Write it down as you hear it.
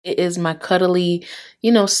It is my cuddly,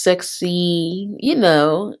 sexy,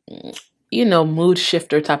 mood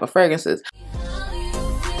shifter type of fragrances.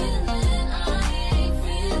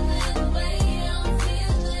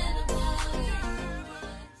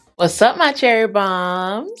 What's up, my cherry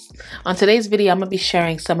bombs? On today's video, I'm gonna be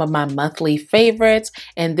sharing some of my monthly favorites,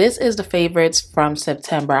 and this is the favorites from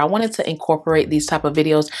September. I wanted to incorporate these type of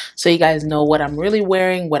videos so you guys know what I'm really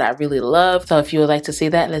wearing, what I really love. So if you would like to see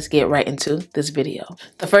that, let's get right into this video.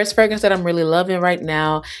 The first fragrance that I'm really loving right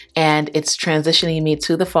now, and it's transitioning me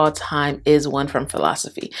to the fall time, is one from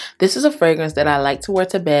Philosophy. This is a fragrance that I like to wear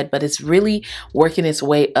to bed, but it's really working its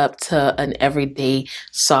way up to an everyday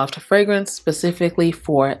soft fragrance, specifically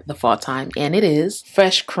for the fall time, and it is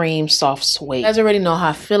Fresh Cream Soft Suede. You guys already know how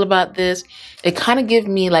I feel about this. It kind of gives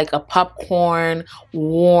me like a popcorn,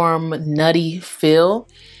 warm, nutty feel.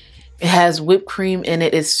 It has whipped cream in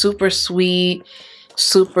it. It's super sweet,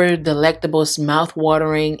 super delectable. It's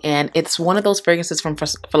mouth-watering, and it's one of those fragrances from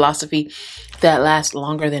Philosophy that lasts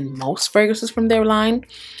longer than most fragrances from their line.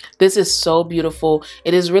 This is so beautiful.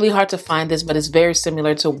 It is really hard to find this, but it's very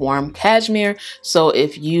similar to Warm Cashmere. So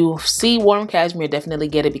if you see Warm Cashmere, definitely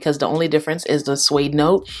get it, because the only difference is the suede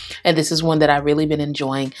note. And this is one that I've really been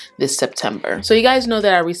enjoying this September. So you guys know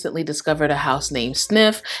that I recently discovered a house named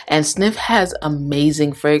Snif, and Snif has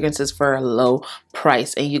amazing fragrances for a low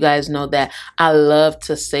price. And you guys know that I love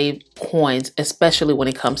to save coins, especially when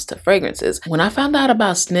it comes to fragrances. When I found out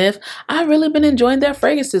about Snif, I've really been enjoying their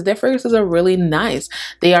fragrances. Their fragrances are really nice.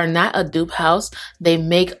 They are not a dupe house. They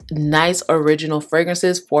make nice original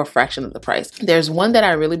fragrances for a fraction of the price. There's one that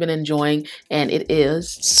I've really been enjoying, and it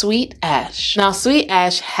is Sweet Ash. Now, Sweet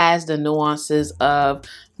Ash has the nuances of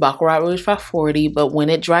Baccarat Rouge 540, but when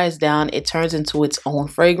it dries down, it turns into its own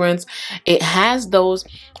fragrance. It has those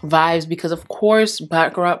vibes because, of course,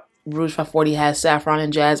 Baccarat Rouge 540 has saffron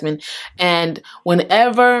and jasmine, and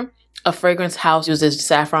whenever a fragrance house uses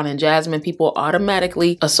saffron and jasmine, people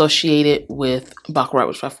automatically associate it with Baccarat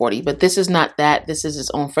Rouge 540, but this is not that. This is its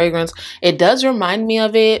own fragrance. It does remind me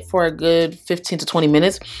of it for a good 15 to 20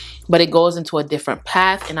 minutes, but it goes into a different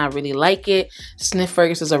path, and I really like it. Snif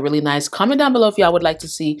fragrances are really nice. Comment down below if y'all would like to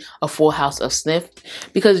see a full house of Snif,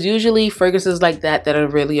 because usually fragrances like that are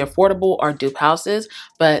really affordable are dupe houses,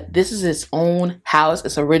 but this is its own house.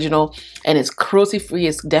 It's original, and it's cruelty free.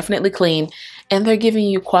 It's definitely clean, and they're giving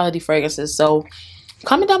you quality fragrances. So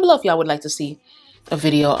comment down below if y'all would like to see a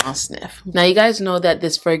video on Snif. Now, you guys know that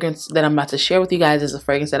this fragrance that I'm about to share with you guys is a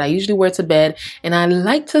fragrance that I usually wear to bed, and I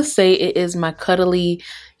like to say it is my cuddly,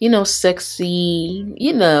 sexy,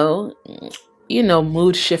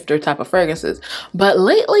 mood shifter type of fragrances. But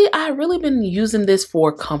lately, I've really been using this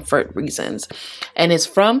for comfort reasons, and it's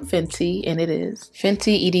from Fenty, and it is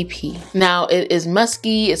Fenty EDP. Now, it is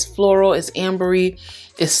musky, it's floral, it's ambery,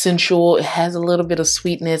 it's sensual, it has a little bit of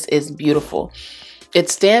sweetness, it's beautiful. It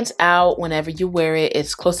stands out whenever you wear it.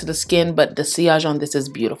 It's close to the skin, but the sillage on this is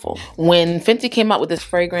beautiful. When Fenty came out with this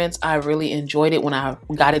fragrance, I really enjoyed it when I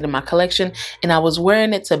got it in my collection, and I was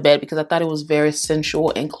wearing it to bed because I thought it was very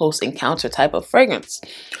sensual and close encounter type of fragrance.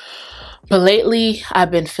 But lately,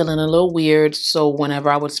 I've been feeling a little weird, so whenever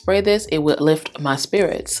I would spray this, it would lift my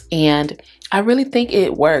spirits, and I really think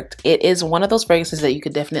it worked. It is one of those fragrances that you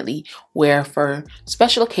could definitely wear for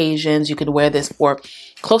special occasions. You could wear this for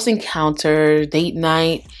close encounter, date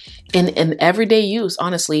night, in everyday use,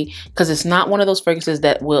 honestly, because it's not one of those fragrances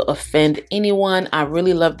that will offend anyone. I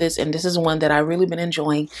really love this, and this is one that I've really been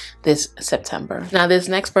enjoying this September. Now, this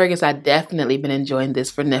next fragrance, I definitely been enjoying this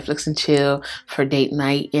for Netflix and chill, for date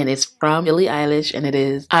night, and it's from Billie Eilish, and it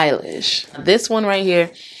is Eilish. This one right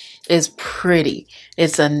here is pretty.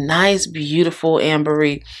 It's a nice, beautiful,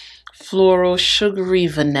 ambery, floral, sugary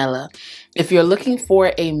vanilla. If you're looking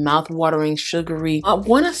for a mouth-watering, sugary, I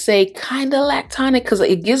want to say kind of lactonic, because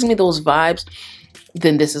it gives me those vibes,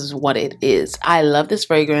 then this is what it is. I love this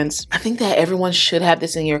fragrance. I think that everyone should have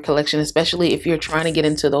this in your collection, especially if you're trying to get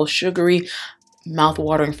into those sugary,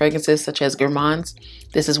 mouth-watering fragrances such as Gurrlll.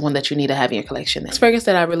 This is one that you need to have in your collection. This fragrance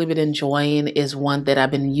that I've really been enjoying is one that I've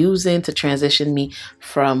been using to transition me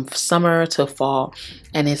from summer to fall,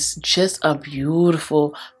 and it's just a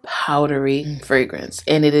beautiful powdery fragrance,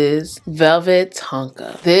 and it is Velvet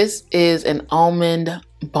Tonka. This is an almond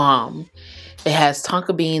bomb. It has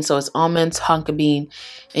tonka bean, so it's almond, tonka bean,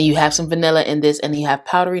 and you have some vanilla in this, and you have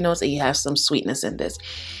powdery notes, and you have some sweetness in this.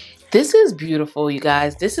 This is beautiful, you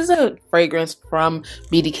guys. This is a fragrance from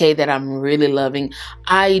BDK that I'm really loving.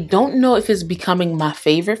 I don't know if it's becoming my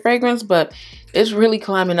favorite fragrance, but it's really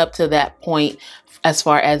climbing up to that point as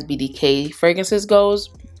far as BDK fragrances goes.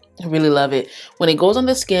 I really love it. When it goes on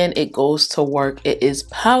the skin, it goes to work. It is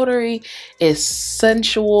powdery, it's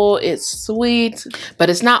sensual, it's sweet, but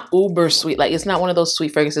it's not uber sweet. Like, it's not one of those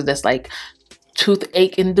sweet fragrances that's like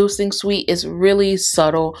toothache inducing sweet. It's really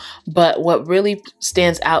subtle, but what really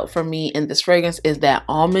stands out for me in this fragrance is that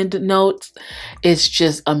almond note. It's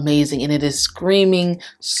just amazing, and it is screaming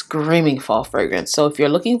fall fragrance. So if you're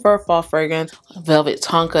looking for a fall fragrance, Velvet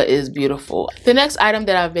Tonka is beautiful. The next item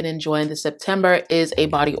that I've been enjoying this September is a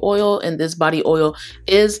body oil, and this body oil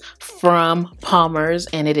is from Palmer's,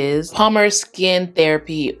 and it is Palmer's Skin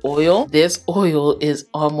Therapy Oil. This oil is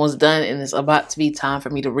almost done, and it's about to be time for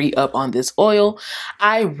me to re-up on this oil.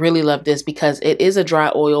 I really love this because it is a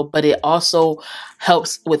dry oil, but it also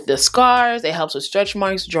helps with the scars. It helps with stretch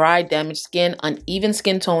marks, dry, damaged skin, uneven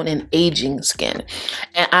skin tone, and aging skin.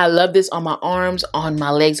 And I love this on my arms, on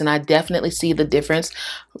my legs, and I definitely see the difference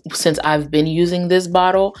since I've been using this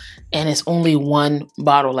bottle. And it's only one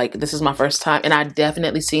bottle. Like, this is my first time, and I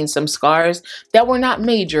definitely seen some scars that were not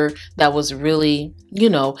major, that was really,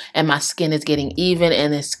 you know, and my skin is getting even,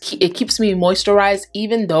 and it keeps me moisturized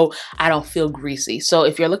even though I don't feel greasy. So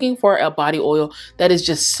if you're looking for a body oil that is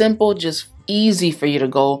just simple, just easy for you to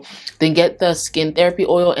go, then get the Skin Therapy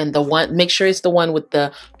Oil, and make sure it's the one with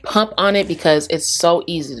the pump on it, because it's so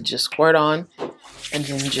easy to just squirt on and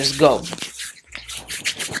then just go.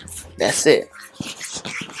 That's it.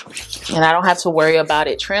 And I don't have to worry about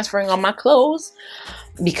it transferring on my clothes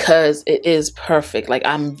because it is perfect. Like,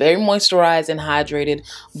 I'm very moisturized and hydrated,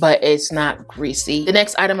 but it's not greasy. The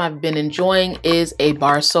next item I've been enjoying is a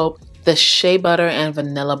bar soap. The Shea Butter and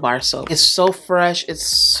Vanilla Bar Soap. It's so fresh. It's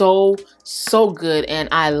so good, and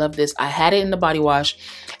I love this. I had it in the body wash,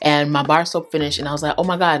 and my bar soap finished, and I was like, oh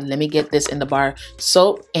my god, let me get this in the bar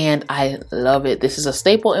soap, and I love it. This is a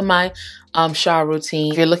staple in my shower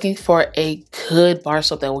routine. If you're looking for a good bar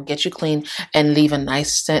soap that will get you clean and leave a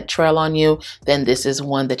nice scent trail on you, then this is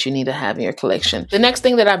one that you need to have in your collection. The next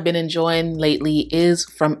thing that I've been enjoying lately is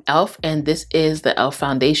from e.l.f., and this is the e.l.f.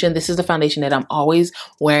 foundation. This is the foundation that I'm always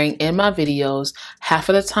wearing in my videos half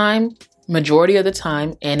of the time, majority of the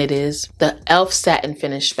time, and it is the e.l.f. Satin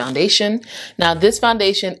Finish Foundation. Now, this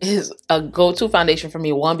foundation is a go-to foundation for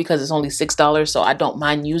me, one, because it's only $6, so I don't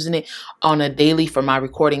mind using it on a daily for my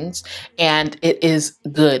recordings, and it is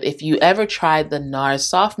good. If you ever tried the NARS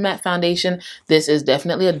Soft Matte Foundation, this is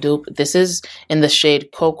definitely a dupe. This is in the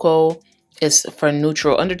shade Cocoa. It's for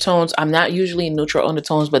neutral undertones. I'm not usually neutral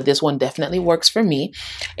undertones, but this one definitely works for me,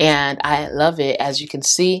 and I love it. As you can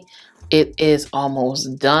see, it is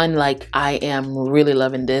almost done. Like, I am really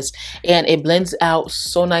loving this, and it blends out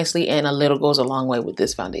so nicely, and a little goes a long way with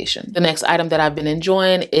this foundation. The next item that I've been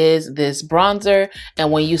enjoying is this bronzer,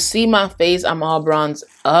 and when you see my face, I'm all bronzed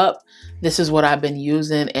up. This is what I've been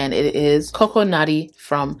using, and it is Coco Naughty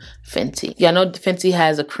from Fenty. Yeah, I know Fenty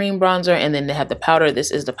has a cream bronzer, and then they have the powder.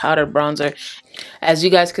 This is the powdered bronzer. As you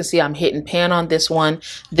guys can see, I'm hitting pan on this one.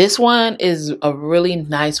 This one is a really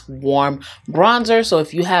nice warm bronzer. So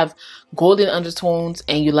if you have golden undertones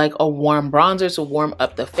and you like a warm bronzer to warm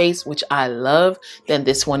up the face, which I love, then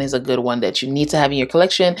this one is a good one that you need to have in your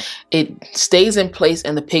collection. It stays in place,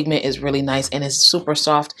 and the pigment is really nice, and it's super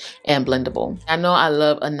soft and blendable. I know I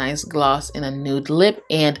love a nice gloss and a nude lip,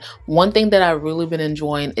 and one thing that I've really been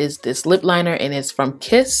enjoying is this lip liner, and it's from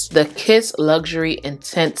Kiss, the Kiss Luxury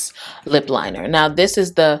Intense Lip Liner. Now, this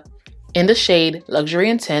is in the shade Luxury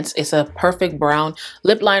Intense. It's a perfect brown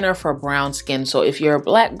lip liner for brown skin. So if you're a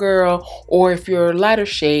black girl or if you're a lighter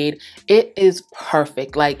shade, it is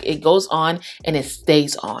perfect. Like, it goes on and it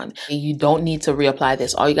stays on. You don't need to reapply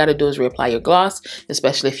this. All you got to do is reapply your gloss,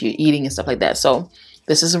 especially if you're eating and stuff like that. So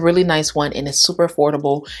this is a really nice one, and it's super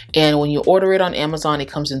affordable. And when you order it on Amazon, it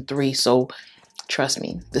comes in 3. So trust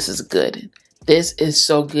me, this is good. This is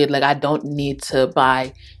so good. Like, I don't need to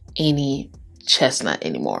buy any chestnut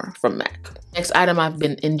anymore from MAC. Next item I've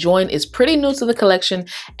been enjoying is pretty new to the collection,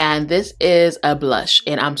 and this is a blush.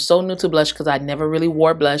 And I'm so new to blush because I never really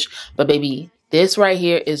wore blush, but baby, this right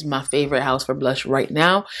here is my favorite house for blush right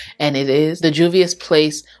now, and it is the Juvia's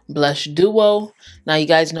Place Blush Duo. Now, you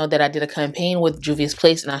guys know that I did a campaign with Juvia's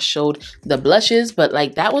Place and I showed the blushes, but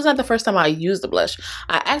like, that was not the first time I used the blush.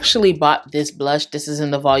 I actually bought this blush. This is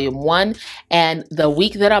in the volume 1, and the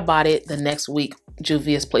week that I bought it, the next week,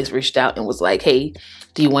 Juvia's Place reached out and was like, hey,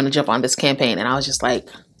 do you want to jump on this campaign? And I was just like,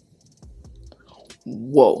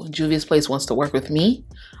 whoa, Juvia's Place wants to work with me.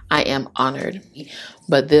 I am honored.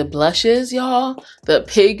 But the blushes, y'all, the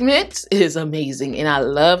pigment is amazing, and I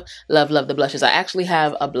love the blushes. I actually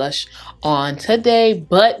have a blush on today,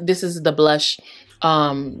 but this is the blush.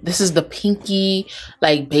 This is the pinky,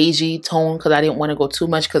 like beigey tone, because I didn't want to go too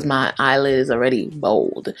much because my eyelid is already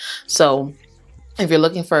bold. So If you're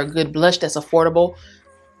looking for a good blush that's affordable,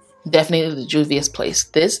 definitely the Juvia's Place.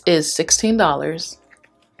 This is $16.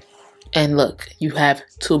 And look, you have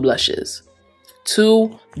 2 blushes.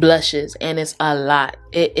 2 blushes, and it's a lot.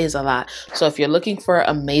 It is a lot. So if you're looking for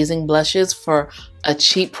amazing blushes for a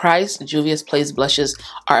cheap price, Juvia's Place blushes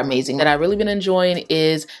are amazing. That I've really been enjoying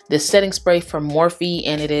is this setting spray from Morphe,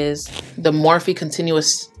 and it is the Morphe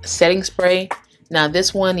Continuous Setting Spray. Now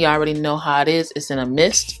this one, you already know how it is. It's in a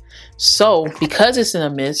mist. So because it's in a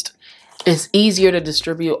mist, it's easier to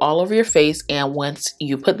distribute all over your face, and once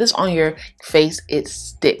you put this on your face, it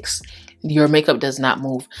sticks. Your makeup does not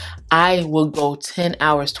move. I will go 10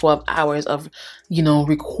 hours, 12 hours of, you know,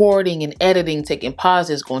 recording and editing, taking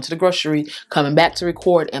pauses, going to the grocery, coming back to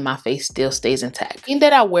record, and my face still stays intact. Being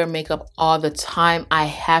that I wear makeup all the time, I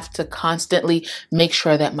have to constantly make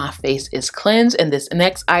sure that my face is cleansed. And this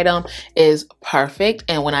next item is perfect.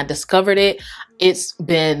 And when I discovered it, it's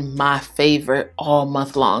been my favorite all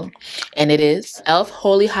month long. And it is e.l.f.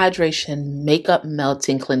 Holy Hydration Makeup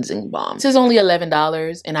Melting Cleansing Balm. This is only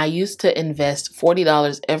 $11, and I used to invest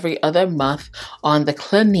 $40 every other month on the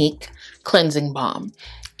Clinique Cleansing Balm.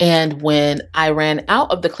 And when I ran out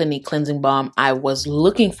of the Clinique Cleansing Balm, I was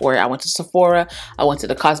looking for it. I went to Sephora, I went to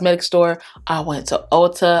the cosmetic store, I went to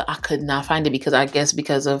Ulta. I could not find it because I guess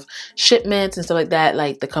because of shipments and stuff like that,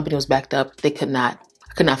 like the company was backed up. I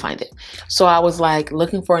could not find it. So I was like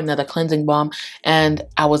looking for another cleansing balm, and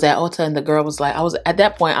I was at Ulta, and the girl was like, at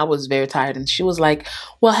that point I was very tired, and she was like,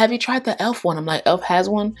 well, have you tried the e.l.f. one? I'm like, e.l.f. has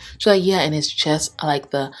one? She's like, yeah, and it's just like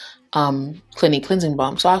the Clinique cleansing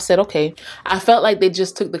balm. So I said, okay. I felt like they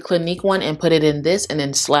just took the Clinique one and put it in this and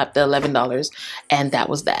then slapped the $11, and that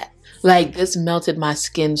was that. Like, this melted my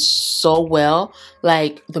skin so well.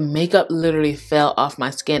 Like, the makeup literally fell off my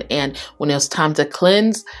skin, and when it was time to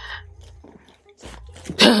cleanse,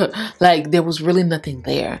 like there was really nothing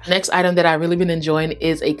there. Next item that I've really been enjoying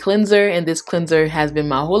is a cleanser, and this cleanser has been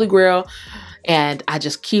my holy grail, and I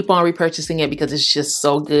just keep on repurchasing it because it's just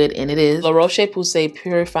so good. And it is La Roche-Posay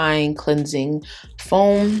Purifying Cleansing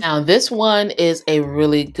Foam. Now this one is a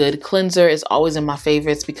really good cleanser. It's always in my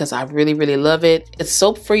favorites because I really love it. It's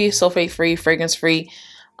soap free, sulfate free, fragrance free,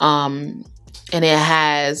 and it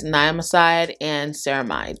has niacinamide and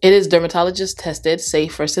ceramide. It is dermatologist tested,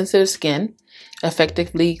 safe for sensitive skin,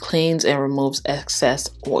 effectively cleans and removes excess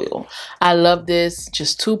oil. I love this.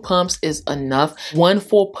 Just 2 pumps is enough. 1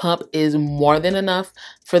 full pump is more than enough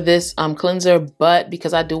for this cleanser, but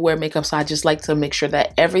because I do wear makeup, so I just like to make sure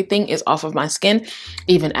that everything is off of my skin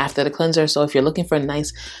even after the cleanser. So if you're looking for a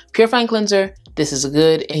nice purifying cleanser, this is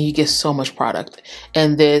good, and you get so much product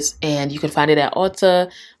in this, and you can find it at Ulta,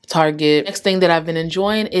 Target. Next thing that I've been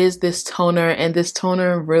enjoying is this toner, and this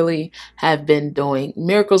toner really have been doing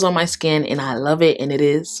miracles on my skin, and I love it. And it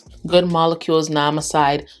is Good Molecules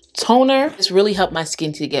Niacinamide Toner. This really helped my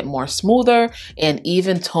skin to get more smoother and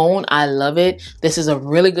even tone. I love it. This is a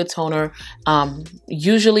really good toner.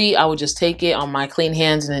 Usually I would just take it on my clean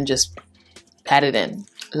hands and then just pat it in.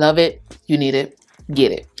 Love it. You need it.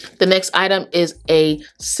 Get it. The next item is a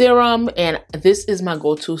serum, and this is my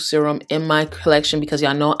go-to serum in my collection because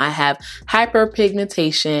y'all know I have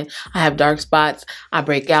hyperpigmentation. I have dark spots. I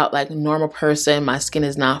break out like a normal person. My skin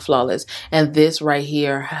is not flawless, and this right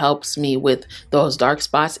here helps me with those dark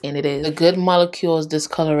spots, and it is the Good Molecules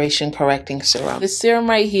Discoloration Correcting Serum. This serum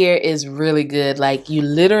right here is really good. Like, you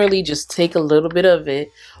literally just take a little bit of it,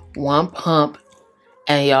 1 pump.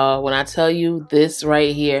 And y'all, when I tell you, this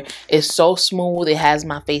right here is so smooth. It has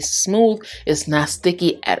my face smooth. It's not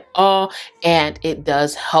sticky at all. And it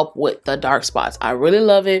does help with the dark spots. I really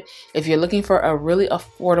love it. If you're looking for a really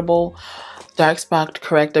affordable dark spot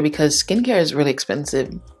corrector, because skincare is really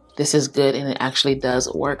expensive, this is good, and it actually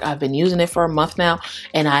does work. I've been using it for a month now,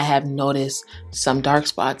 and I have noticed some dark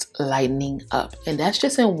spots lightening up. And that's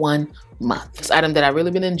just in 1 month. This item that I've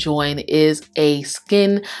really been enjoying is a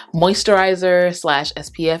skin moisturizer slash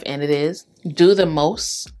SPF, and it is Do the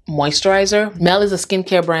Most Moisturizer. Mel is a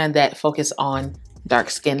skincare brand that focuses on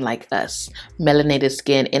dark skin like us, melanated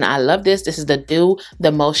skin, and I love this. This is the Do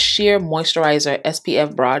the Most Sheer Moisturizer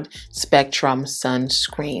SPF Broad Spectrum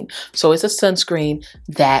Sunscreen. So it's a sunscreen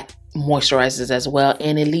that moisturizes as well,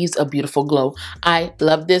 and it leaves a beautiful glow. I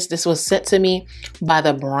love this. This was sent to me by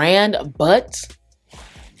the brand, but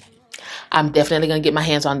I'm definitely going to get my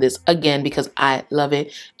hands on this again because I love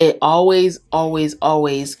it. It always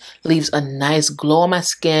leaves a nice glow on my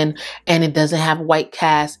skin, and it doesn't have white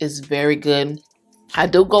cast. It's very good. I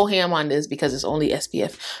do go ham on this because it's only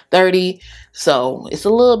SPF 30, so it's a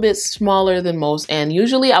little bit smaller than most, and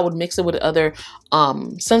usually I would mix it with other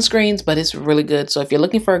sunscreens, but it's really good. So if you're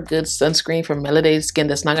looking for a good sunscreen for melanated skin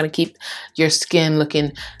that's not going to keep your skin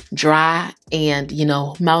looking dry and, you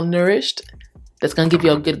know, malnourished, that's going to give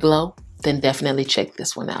you a good glow, then definitely check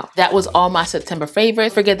this one out. That was all my September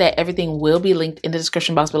favorites. Forget that everything will be linked in the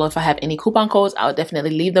description box below. If I have any coupon codes, I'll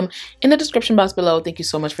definitely leave them in the description box below. Thank you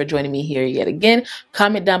so much for joining me here yet again.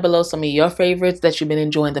 Comment down below some of your favorites that you've been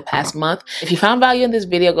enjoying the past month. If you found value in this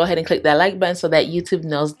video, go ahead and click that like button so that YouTube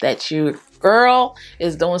knows that your girl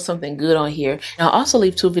is doing something good on here. And I'll also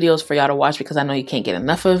leave 2 videos for y'all to watch because I know you can't get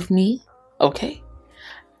enough of me. Okay?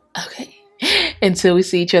 Okay. Until we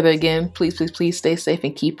see each other again, please, please, please stay safe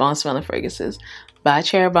and keep on smelling fragrances. Bye,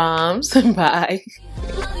 Cherry Bombs. Bye.